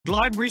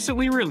Glide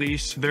recently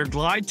released their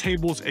Glide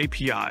Tables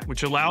API,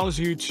 which allows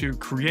you to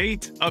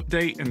create,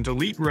 update, and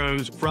delete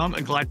rows from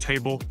a Glide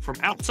table from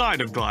outside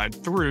of Glide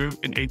through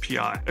an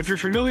API. If you're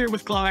familiar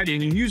with Glide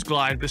and you use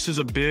Glide, this is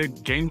a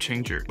big game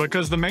changer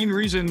because the main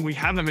reason we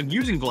haven't been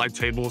using Glide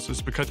tables is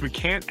because we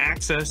can't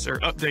access or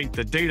update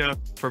the data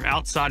from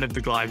outside of the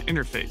Glide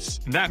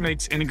interface. And that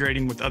makes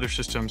integrating with other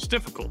systems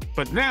difficult.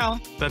 But now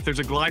that there's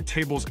a Glide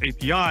Tables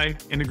API,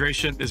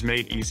 integration is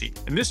made easy.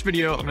 In this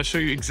video, I'm going to show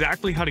you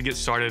exactly how to get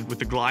started with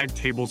the Glide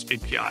Tables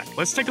API.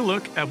 Let's take a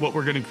look at what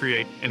we're going to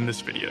create in this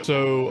video.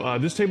 So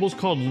this table is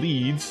called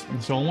leads.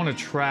 And so I want to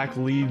track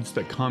leads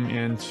that come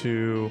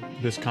into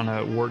this kind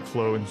of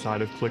workflow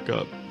inside of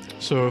ClickUp.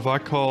 So if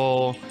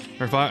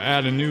I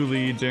add a new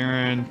lead,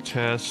 Darren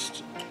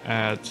test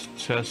at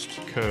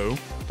testco,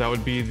 that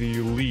would be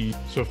the lead.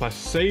 So if I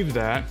save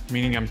that,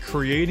 meaning I'm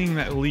creating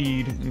that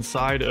lead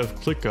inside of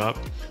ClickUp,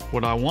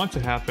 what I want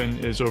to happen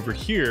is over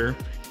here,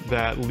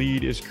 that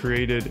lead is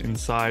created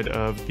inside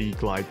of the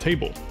Glide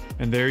table.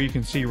 And there you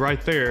can see right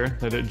there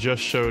that it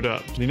just showed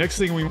up. The next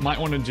thing we might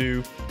want to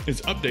do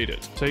is update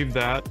it. Save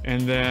that.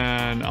 And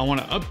then I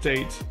want to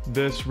update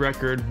this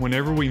record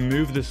whenever we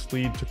move this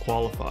lead to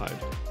qualified.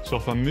 So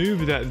if I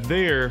move that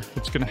there,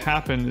 what's going to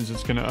happen is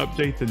it's going to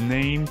update the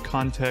name,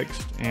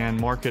 context, and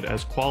mark it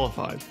as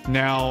qualified.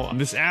 Now,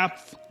 this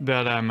app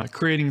that I'm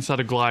creating inside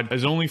of Glide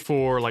is only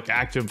for like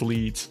active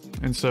leads.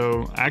 And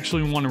so I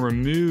actually want to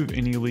remove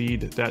any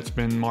lead that's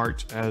been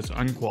marked as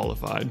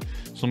unqualified.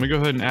 So let me go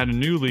ahead and add a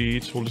new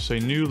lead. So we'll just say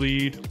new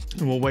lead,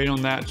 and we'll wait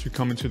on that to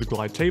come into the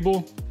Glide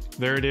table.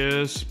 There it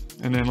is.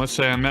 And then let's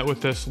say I met with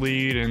this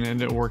lead and it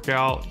didn't work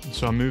out.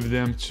 So I moved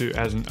them to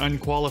as an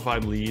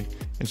unqualified lead.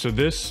 And so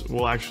this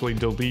will actually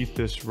delete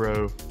this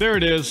row. There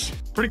it is.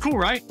 Pretty cool,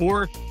 right?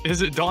 Or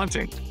is it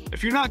daunting?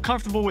 If you're not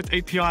comfortable with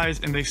APIs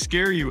and they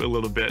scare you a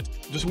little bit,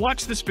 just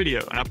watch this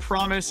video and I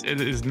promise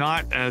it is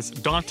not as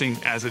daunting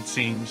as it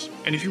seems.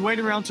 And if you wait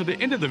around to the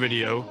end of the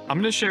video, I'm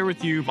going to share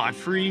with you my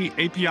free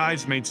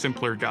APIs Made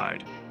Simpler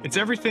guide. It's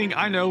everything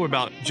I know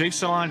about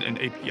JSON and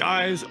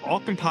APIs all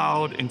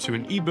compiled into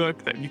an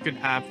ebook that you can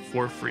have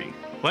for free.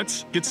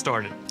 Let's get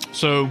started.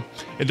 So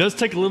it does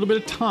take a little bit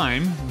of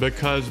time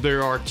because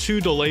there are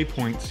two delay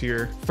points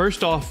here.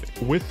 First off,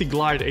 with the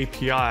Glide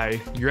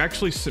API, you're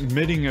actually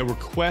submitting a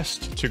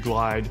request to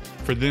Glide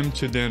for them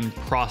to then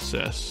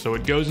process. So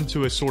it goes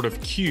into a sort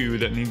of queue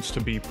that needs to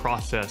be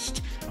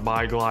processed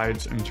by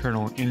Glide's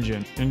internal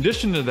engine. In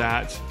addition to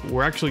that,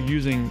 we're actually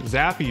using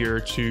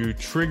Zapier to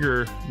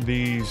trigger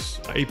these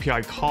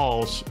API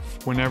calls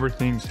whenever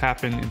things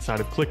happen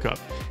inside of ClickUp.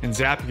 And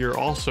Zapier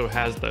also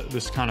has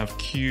this kind of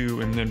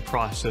queue and then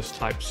process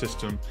type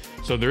system.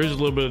 So there is a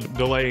little bit of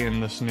delay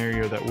in the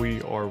scenario that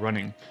we are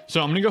running.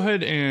 So I'm going to go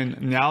ahead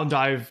and now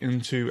dive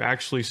into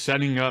actually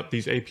setting up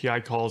these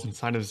API calls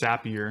inside of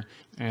Zapier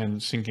and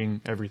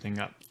syncing everything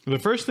up. The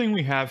first thing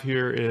we have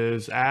here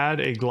is add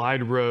a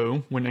Glide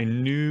row when a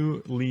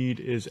new lead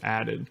is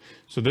added.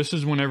 So this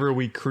is whenever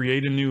we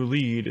create a new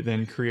lead,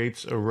 then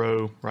creates a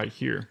row right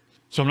here.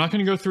 So I'm not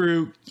going to go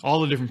through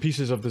all the different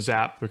pieces of the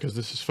Zap because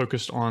this is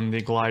focused on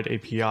the Glide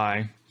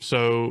API.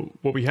 So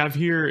what we have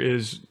here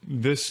is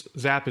this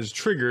Zap is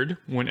triggered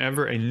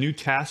whenever a new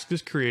task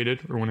is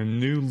created or when a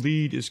new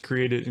lead is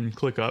created in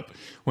ClickUp.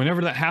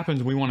 Whenever that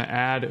happens, we want to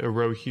add a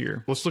row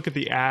here. Let's look at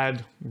the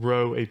add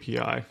row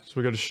API. So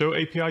we go to show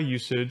API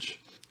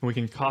usage and we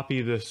can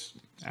copy this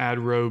add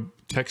row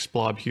text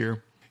blob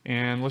here.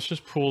 And let's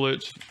just pull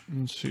it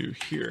into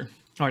here.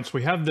 All right, so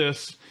we have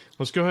this.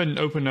 Let's go ahead and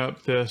open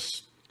up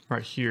this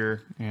right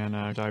here and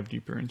dive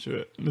deeper into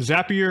it.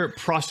 Zapier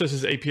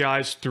processes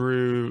APIs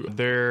through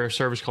their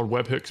service called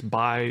Webhooks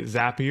by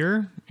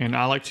Zapier, and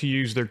I like to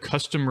use their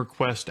custom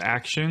request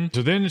action.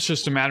 So then it's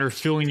just a matter of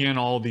filling in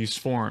all these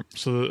forms.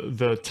 So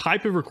the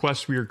type of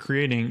request we are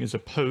creating is a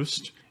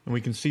post, and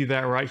we can see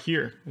that right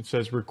here. It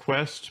says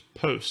request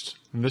post.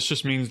 And this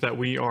just means that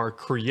we are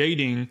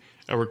creating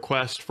a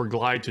request for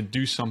Glide to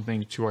do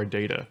something to our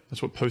data.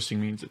 That's what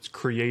posting means. It's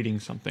creating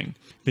something.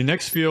 The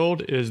next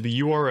field is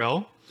the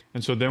URL.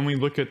 And so then we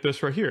look at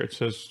this right here. It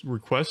says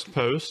request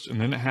post,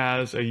 and then it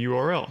has a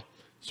URL.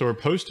 So we're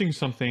posting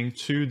something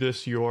to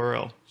this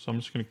URL. So I'm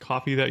just going to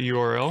copy that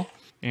URL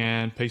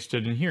and paste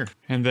it in here.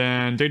 And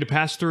then data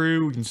pass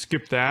through, we can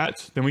skip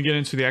that. Then we get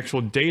into the actual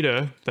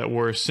data that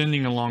we're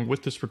sending along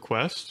with this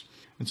request.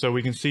 And so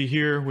we can see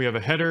here, we have a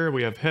header,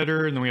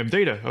 and then we have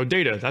data. Oh,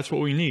 data, that's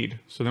what we need.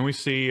 So then we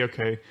see,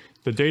 okay,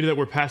 the data that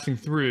we're passing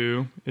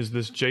through is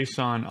this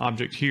JSON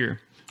object here.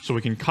 So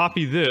we can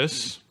copy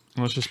this.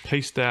 Let's just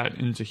paste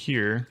that into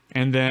here.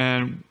 And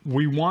then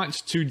we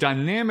want to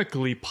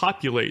dynamically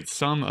populate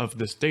some of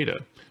this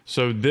data.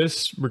 So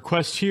this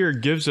request here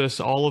gives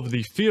us all of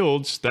the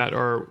fields that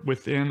are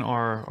within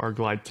our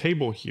Glide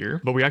table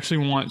here, but we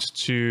actually want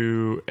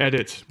to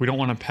edit. We don't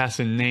want to pass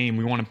in name.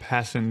 We want to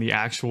pass in the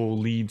actual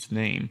lead's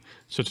name.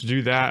 So to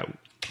do that,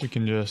 we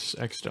can just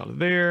exit out of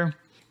there.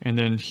 And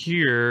then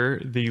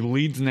here, the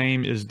lead's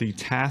name is the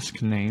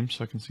task name.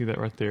 So I can see that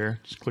right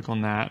there. Just click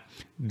on that.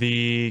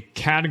 The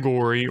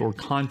category or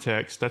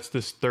context, that's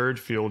this third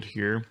field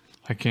here.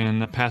 I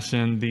can pass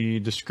in the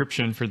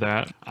description for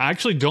that. I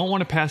actually don't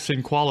want to pass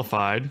in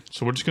qualified,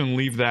 so we're just going to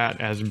leave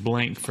that as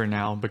blank for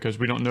now because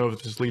we don't know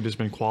if this lead has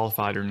been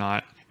qualified or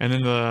not. And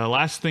then the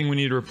last thing we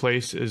need to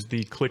replace is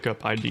the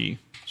ClickUp ID.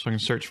 So I can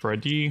search for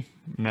ID,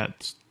 and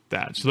that's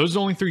that. So those are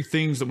the only 3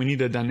 things that we need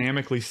to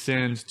dynamically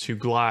send to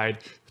Glide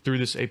through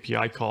this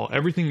API call.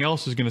 Everything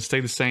else is going to stay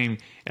the same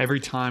every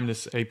time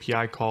this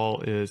API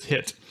call is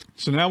hit.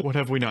 So now what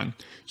have we done?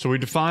 So we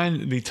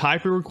defined the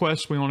type of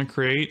request we want to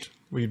create.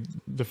 We've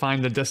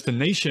defined the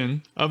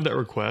destination of that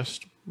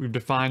request. We've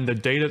defined the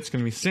data that's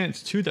going to be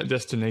sent to that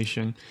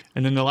destination.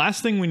 And then the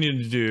last thing we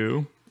need to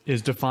do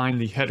is define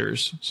the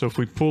headers. So if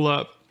we pull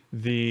up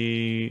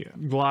the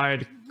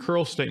Glide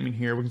curl statement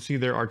here, we can see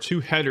there are 2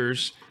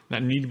 headers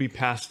that need to be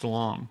passed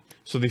along.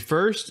 So the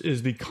first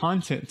is the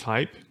content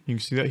type. You can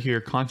see that here,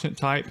 content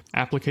type,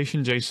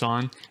 application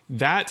JSON.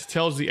 That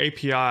tells the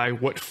API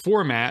what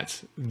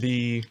format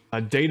the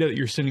data that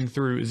you're sending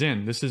through is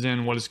in. This is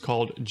in what is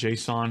called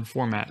JSON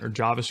format or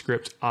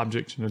JavaScript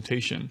object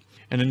notation.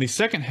 And then the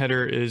second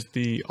header is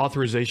the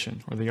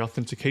authorization or the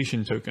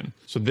authentication token.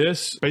 So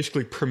this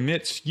basically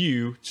permits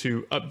you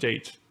to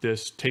update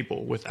this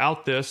table.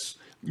 Without this,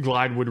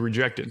 Glide would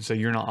reject it and say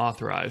you're not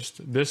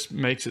authorized. This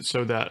makes it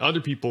so that other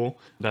people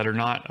that are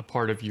not a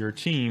part of your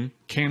team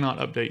cannot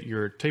update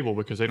your table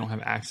because they don't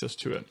have access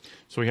to it.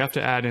 So we have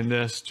to add in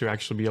this to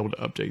actually be able to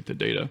update the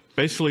data.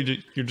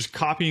 Basically, you're just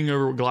copying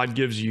over what Glide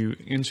gives you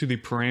into the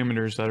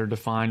parameters that are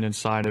defined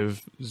inside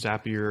of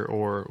Zapier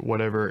or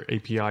whatever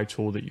API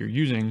tool that you're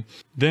using.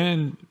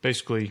 Then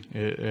basically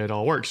it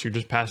all works. You're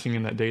just passing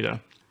in that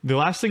data. The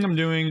last thing I'm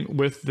doing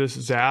with this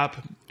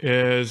Zap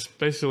is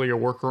basically a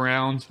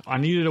workaround. I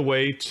needed a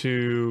way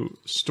to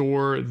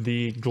store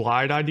the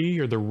Glide ID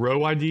or the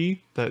row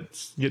ID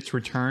that gets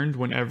returned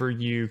whenever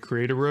you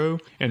create a row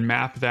and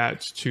map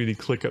that to the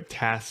ClickUp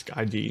task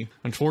ID.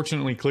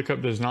 Unfortunately,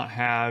 ClickUp does not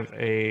have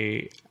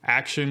a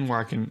action where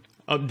I can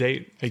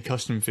update a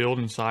custom field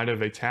inside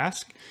of a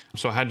task.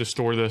 So I had to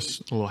store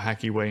this a little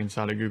hacky way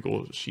inside of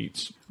Google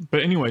Sheets.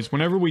 But anyways,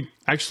 whenever we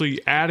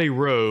actually add a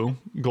row,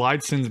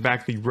 Glide sends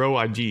back the row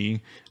ID.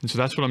 And so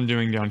that's what I'm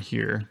doing down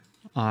here.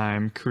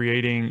 I'm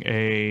creating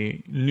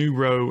a new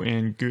row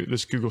in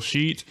this Google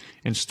Sheet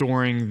and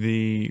storing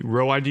the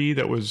row ID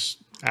that was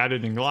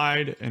added in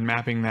Glide and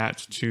mapping that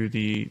to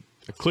the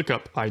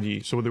ClickUp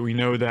ID so that we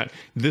know that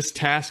this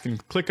task in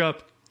ClickUp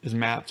is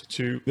mapped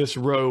to this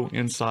row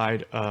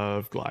inside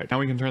of Glide. Now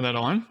we can turn that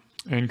on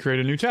and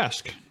create a new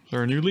task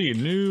or a new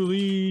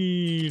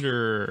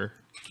leader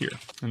here.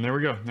 And there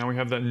we go. Now we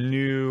have that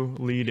new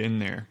lead in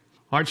there.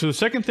 All right, so the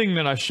second thing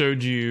that I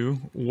showed you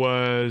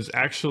was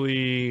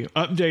actually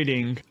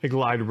updating a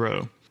Glide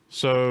row.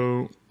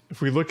 So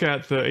if we look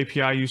at the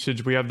API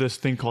usage, we have this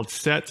thing called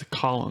set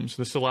columns.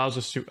 This allows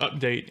us to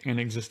update an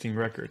existing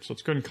record. So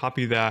let's go ahead and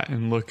copy that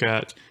and look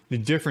at the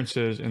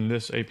differences in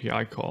this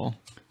API call.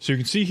 So you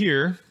can see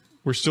here,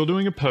 we're still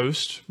doing a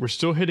post. We're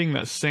still hitting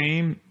that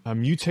same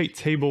mutate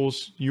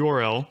tables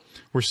URL.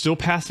 We're still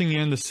passing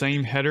in the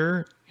same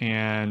header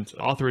and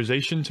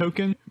authorization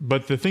token.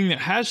 But the thing that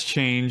has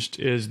changed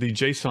is the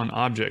JSON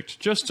object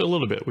just a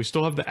little bit. We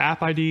still have the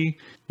app ID.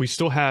 We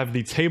still have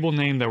the table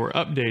name that we're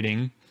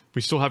updating.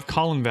 We still have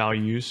column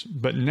values,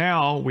 but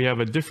now we have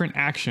a different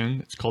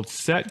action. It's called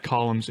set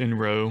columns in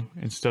row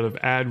instead of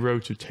add row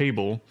to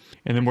table.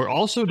 And then we're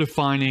also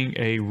defining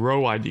a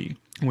row ID.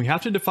 And we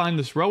have to define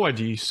this row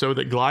ID so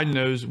that Glide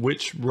knows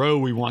which row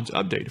we want to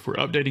update. If we're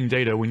updating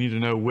data, we need to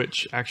know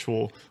which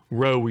actual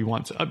row we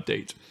want to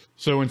update.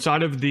 So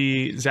inside of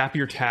the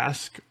Zapier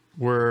task,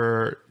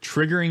 we're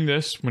triggering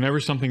this whenever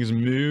something is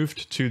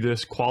moved to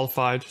this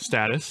qualified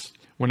status.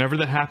 Whenever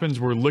that happens,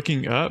 we're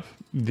looking up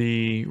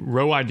the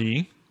row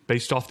ID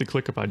based off the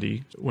ClickUp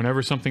ID.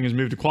 Whenever something is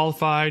moved to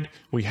qualified,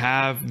 we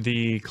have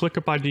the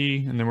ClickUp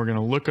ID, and then we're going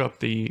to look up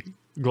the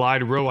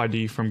Glide row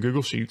ID from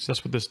Google Sheets.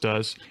 That's what this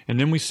does. And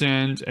then we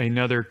send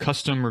another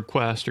custom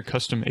request or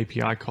custom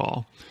API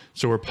call.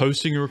 So we're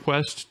posting a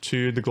request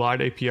to the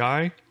Glide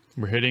API.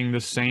 We're hitting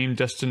the same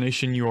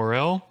destination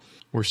URL.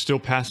 We're still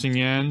passing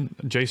in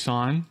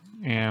JSON,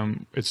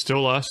 and it's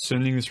still us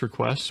sending this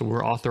request. So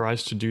we're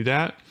authorized to do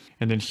that.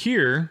 And then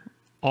here,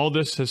 all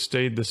this has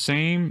stayed the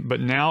same, but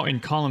now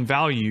in column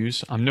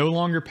values, I'm no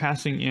longer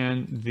passing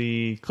in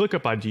the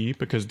ClickUp ID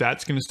because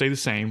that's going to stay the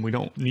same. We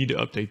don't need to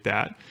update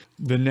that.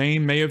 The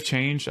name may have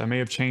changed. I may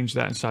have changed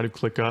that inside of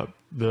ClickUp.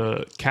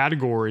 The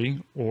category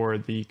or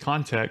the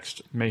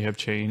context may have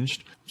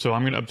changed. So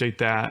I'm going to update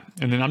that.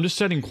 And then I'm just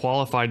setting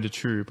qualified to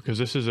true because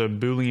this is a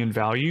Boolean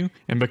value.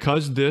 And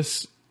because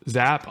this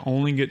Zap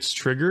only gets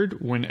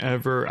triggered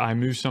whenever I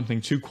move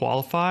something to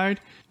qualified,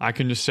 I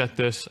can just set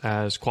this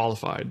as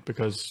qualified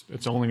because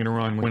it's only going to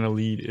run when a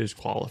lead is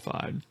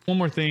qualified. One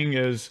more thing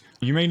is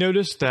you may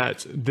notice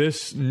that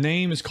this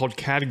name is called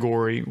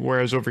category,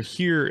 whereas over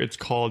here it's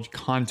called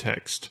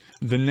context.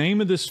 The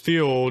name of this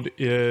field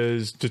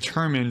is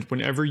determined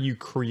whenever you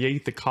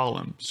create the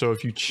column. So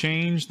if you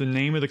change the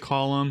name of the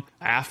column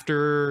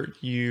after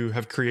you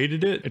have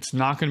created it, it's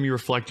not going to be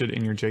reflected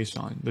in your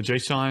JSON. The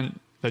JSON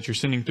that you're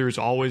sending through is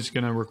always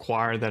going to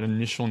require that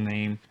initial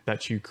name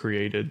that you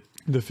created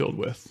the field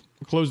with.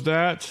 Close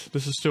that.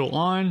 This is still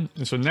on.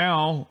 And so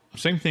now,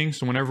 same thing.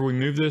 So whenever we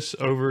move this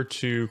over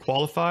to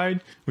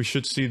qualified, we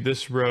should see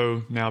this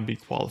row now be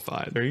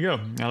qualified. There you go.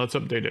 Now that's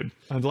updated.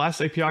 The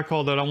last API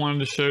call that I wanted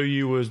to show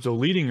you was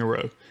deleting a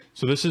row.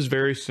 So this is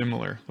very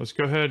similar. Let's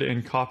go ahead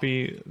and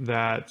copy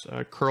that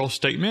curl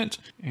statement,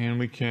 and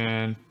we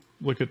can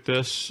look at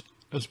this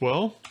as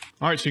well.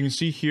 All right, so you can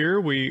see here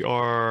we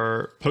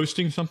are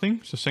posting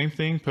something. So same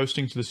thing,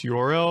 posting to this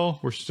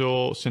URL. We're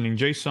still sending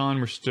JSON.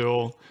 We're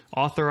still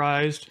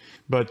authorized,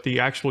 but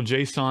the actual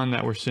JSON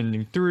that we're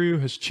sending through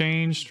has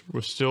changed.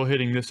 We're still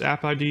hitting this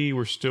app ID.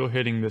 We're still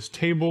hitting this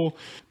table,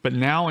 but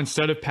now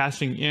instead of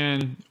passing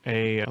in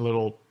a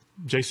little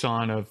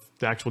JSON of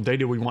the actual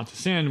data we want to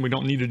send, we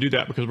don't need to do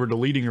that because we're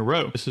deleting a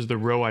row. This is the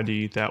row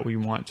ID that we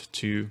want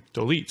to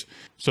delete.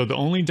 So the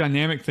only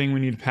dynamic thing we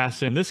need to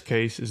pass in this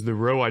case is the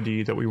row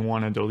ID that we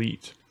want to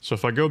delete. So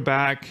if I go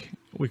back,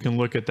 we can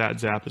look at that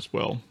Zap as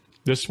well.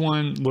 This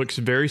one looks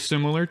very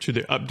similar to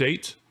the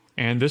update,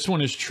 and this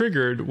one is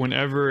triggered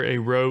whenever a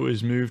row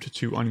is moved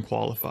to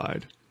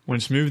unqualified. When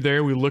it's moved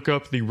there, we look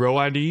up the row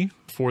ID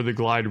for the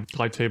glide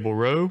table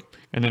row,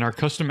 and then our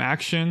custom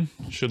action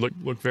should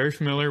look very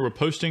familiar. We're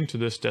posting to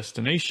this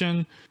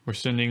destination, we're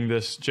sending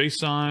this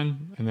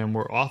JSON, and then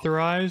we're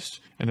authorized.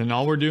 And then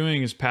all we're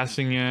doing is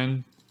passing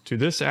in to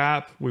this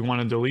app. We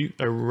want to delete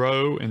a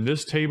row in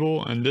this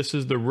table, and this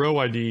is the row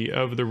ID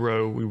of the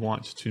row we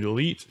want to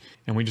delete.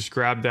 And we just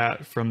grab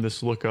that from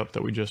this lookup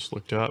that we just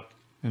looked up,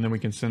 and then we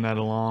can send that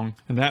along.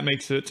 And that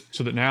makes it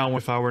so that now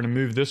if I were to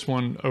move this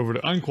one over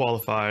to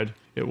unqualified,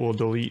 it will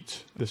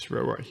delete this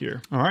row right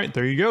here. All right,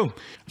 there you go.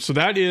 So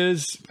that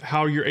is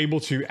how you're able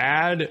to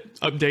add,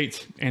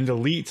 update, and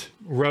delete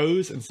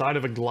rows inside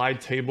of a glide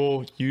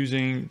table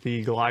using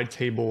the glide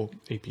table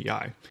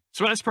API.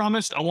 So as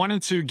promised, I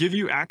wanted to give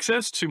you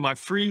access to my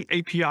free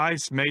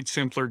APIs Made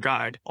Simpler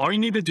guide. All you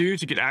need to do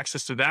to get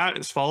access to that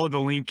is follow the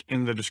link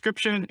in the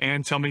description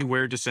and tell me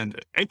where to send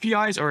it.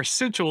 APIs are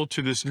essential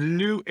to this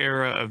new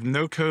era of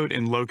no-code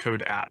and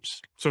low-code apps.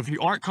 So if you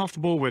aren't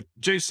comfortable with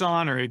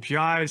JSON or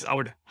APIs, I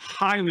would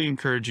highly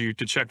encourage you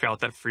to check out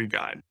that free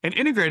guide. And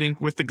integrating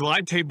with the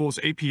Glide Tables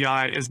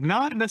API is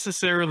not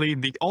necessarily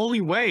the only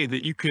way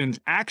that you can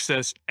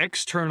access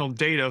external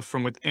data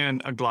from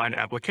within a Glide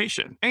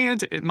application.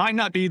 And it might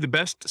not be the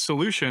best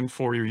solution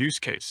for your use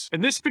case.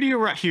 In this video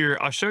right here,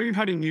 I'll show you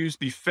how to use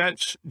the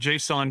Fetch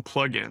JSON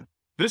plugin.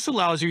 This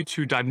allows you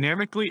to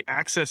dynamically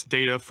access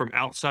data from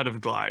outside of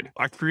Glide.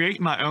 I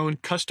create my own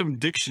custom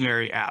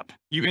dictionary app.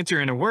 You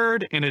enter in a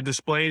word and it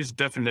displays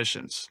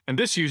definitions. And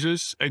this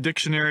uses a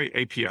dictionary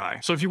API.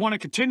 So if you want to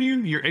continue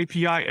your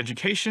API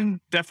education,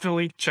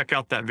 definitely check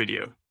out that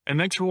video. And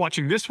thanks for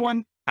watching this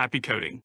one. Happy coding.